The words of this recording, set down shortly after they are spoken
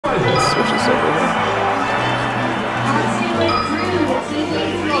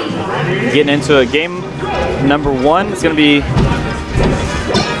getting into a game number 1. It's going to be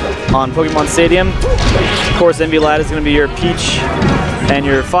on Pokemon Stadium. Of course, Envy Lad is going to be your Peach and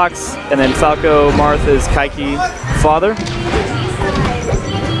your Fox, and then Falco Marth is Kaike father.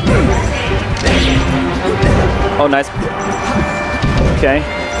 Oh, nice. Okay.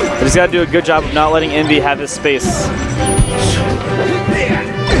 I just got to do a good job of not letting Envy have his space.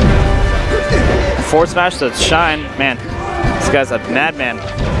 Forward smash to Shine. Man, this guy's a madman.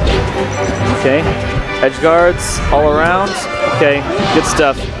 Okay. Edge guards all around. Okay, good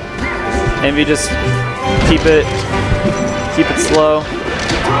stuff. Envy, just keep it slow.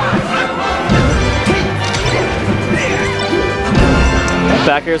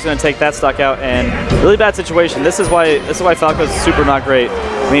 Back air is going to take that stock out, and really bad situation. This is why Falco's super not great.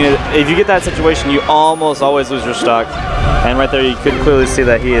 I mean, if you get that situation, you almost always lose your stock. And right there, you could clearly see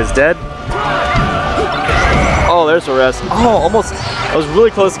that he is dead. Oh, there's a rest. Oh, almost. I was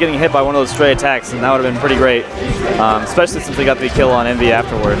really close to getting hit by one of those stray attacks, and that would have been pretty great, especially since they got the kill on Envy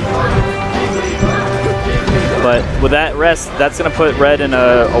afterward. But with that rest, that's going to put Red in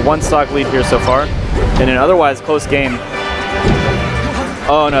a 1-stock lead here so far, in an otherwise close game.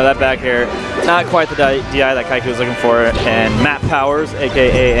 Oh no, that back air, not quite the DI that Kaike was looking for, and Matt Powers,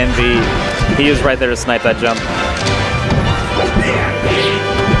 aka Envy, he is right there to snipe that jump.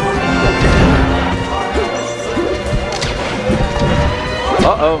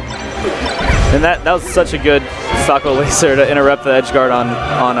 Uh-oh. And that was such a good Falco laser to interrupt the edge guard on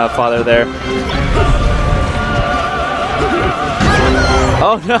Father there.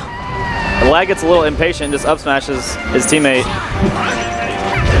 Oh no! The Lag gets a little impatient, just up smashes his teammate.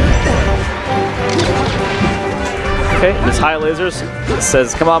 Okay, this high lasers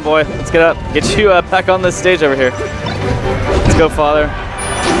says, "Come on, boy, let's get up, get you back on this stage over here. Let's go, Father."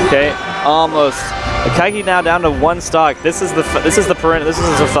 Okay, almost. Kaike now down to 1 stock. This is a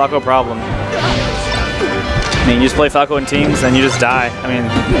Falco problem. I mean, you just play Falco in teams and you just die. I mean,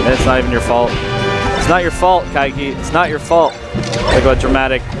 it's not even your fault. It's not your fault, Kaike. It's not your fault. Like a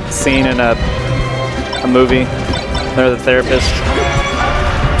dramatic scene in a movie. They're the therapist.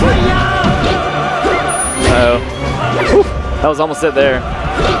 Uh-oh. Whew, that was almost it there.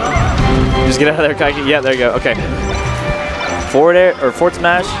 Just get out of there, Kaike. Yeah, there you go. Okay. Forward air or forward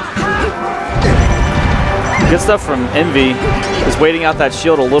smash. Good stuff from Envy. Just waiting out that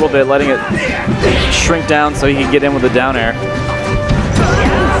shield a little bit, letting it shrink down so he can get in with the down air.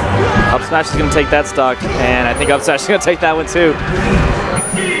 Up smash is going to take that stock, and I think up smash is going to take that one too.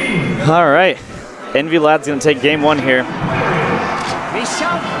 All right, Envy Lad's going to take game 1 here.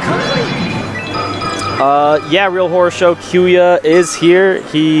 Yeah, Real Horror Show Kuya is here.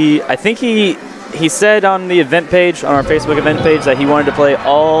 I think he said on the event page, on our Facebook event page, that he wanted to play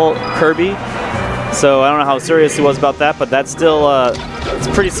all Kirby. So I don't know how serious he was about that, but that's still it's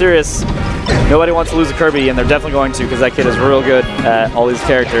pretty serious. Nobody wants to lose a Kirby, and they're definitely going to, because that kid is real good at all these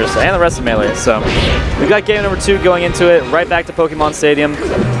characters and the rest of Melee. So we've got game number 2 going into it. Right back to Pokemon Stadium.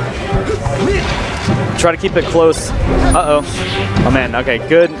 Try to keep it close. Uh-oh. Oh man, okay,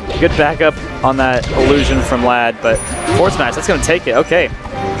 good backup on that illusion from Lad, but forward smash, that's gonna take it. Okay.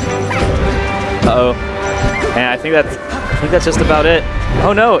 Uh-oh. And I think that's just about it.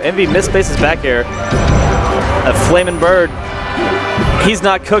 Oh no, Envy misspaces back air. A flaming bird. He's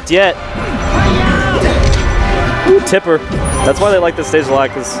not cooked yet. Ooh, tipper. That's why they like this stage a lot,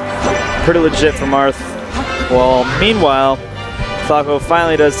 because pretty legit for Marth. Well, meanwhile, Falco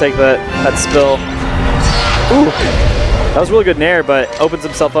finally does take that spill. Ooh, that was really good nair, but opens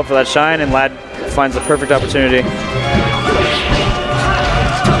himself up for that shine, and Lad finds the perfect opportunity.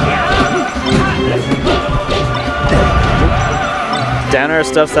 Down air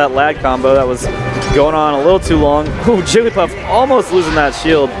stuffs that Lad combo that was going on a little too long. Ooh, Jigglypuff almost losing that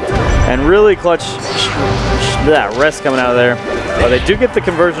shield, and really clutch that rest coming out of there. But they do get the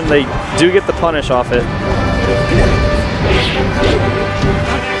conversion, they do get the punish off it.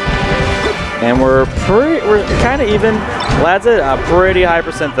 And we're kind of even. Lad's at a pretty high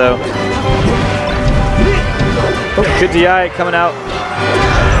percent though. Oh, good DI coming out.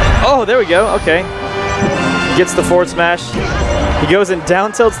 Oh, there we go. Okay. Gets the forward smash. He goes and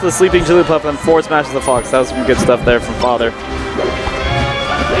down tilts the sleeping Jigglypuff and forward smashes the Fox. That was some good stuff there from Father.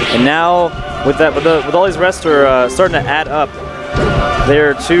 And now with all these rests are starting to add up.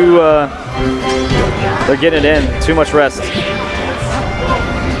 They're getting it in. Too much rest.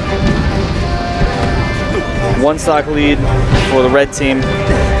 1 stock lead for the red team.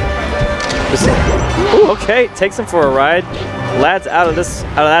 Ooh, okay, takes him for a ride. Lad's out of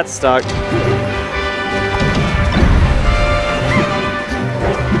that stock.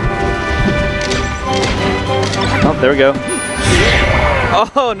 Oh, there we go.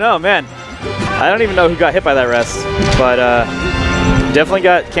 Oh no, man. I don't even know who got hit by that rest, but definitely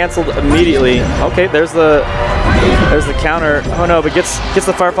got canceled immediately. Okay, there's the counter. Oh no, but gets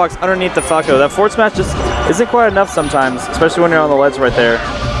the Firefox underneath the Falco. That forward smash just isn't quite enough sometimes, especially when you're on the ledge right there.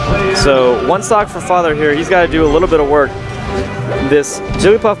 So 1 stock for Father here. He's got to do a little bit of work. This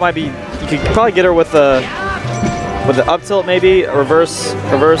Jigglypuff might be, you could probably get her with the up tilt maybe, reverse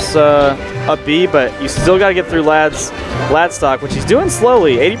up B, but you still got to get through Lad's stock, which he's doing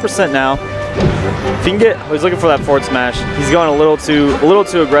slowly, 80% now. If he can get, he's looking for that forward smash. He's going a little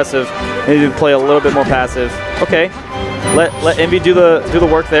too aggressive. He need to play a little bit more passive. Okay, let Envy do the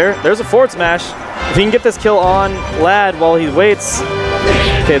work there. There's a forward smash. If he can get this kill on Lad while he waits.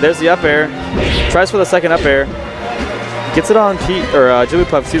 Okay, there's the up air. Tries for the second up air. Gets it on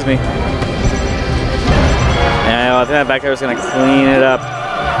Jigglypuff, excuse me. And I think that back air is going to clean it up.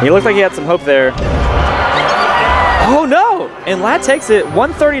 He looked like he had some hope there. Oh no! And Lad takes it.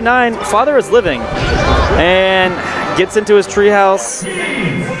 139. Father is living. And gets into his treehouse.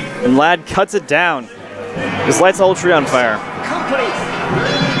 And Lad cuts it down. Just lights the whole tree on fire.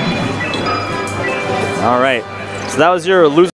 All right. So that was your loser.